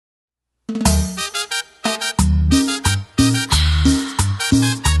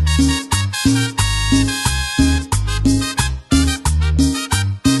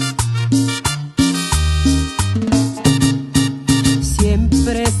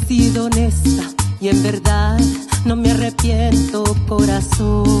sido honesta y en verdad no me arrepiento,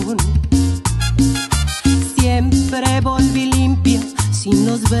 corazón. Siempre volví limpia, sin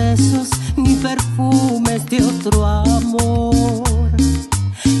los besos ni perfumes de otro amor.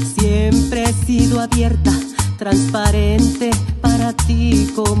 Siempre he sido abierta, transparente para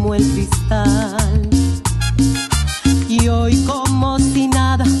ti como el cristal. Y hoy como si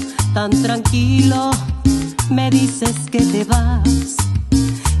nada, tan tranquilo, me dices que te vas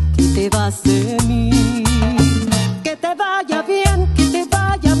de mí. Que te vaya bien, que te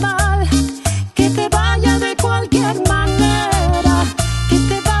vaya mal, que te vaya de cualquier manera. Que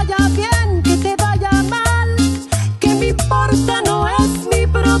te vaya bien, que te vaya mal, que me importa, no es mi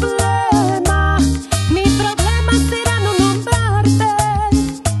problema. Mi problema será no nombrarte,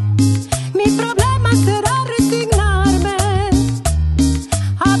 mi problema será resignarme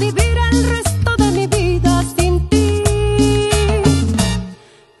a vivir el resto de mi vida sin ti.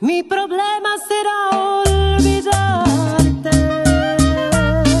 Mi problema será olvidarte.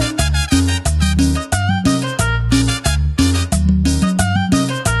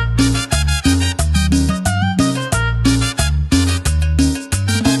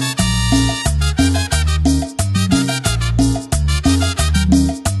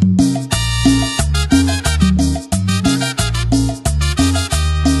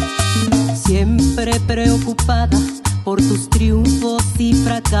 Siempre preocupada por tus triunfos y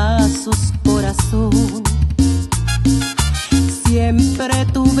fracasos, corazón. Siempre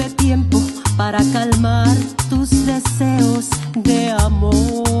tuve tiempo para calmar tus deseos de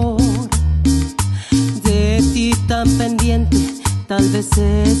amor. De ti tan pendiente, tal vez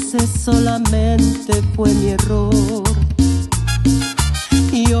ese solamente fue mi error.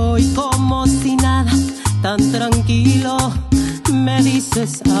 Y hoy como si nada, tan tranquilo, me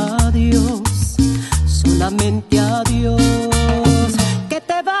dices adiós, solamente adiós. Que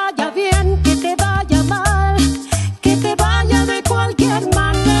te vaya bien, que te vaya mal, que te vaya de cualquier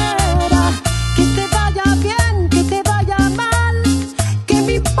manera. Que te vaya bien, que te vaya mal, que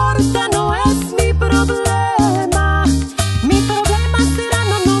me importa, no es mi problema. Mi problema será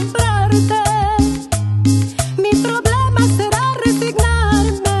no nombrarte, mi problema será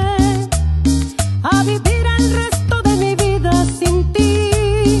resignarme a vivir el resto de mi vida sin ti.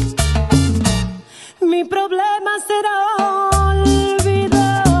 Mi problema será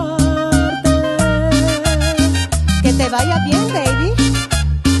olvidarte. Que te vaya bien.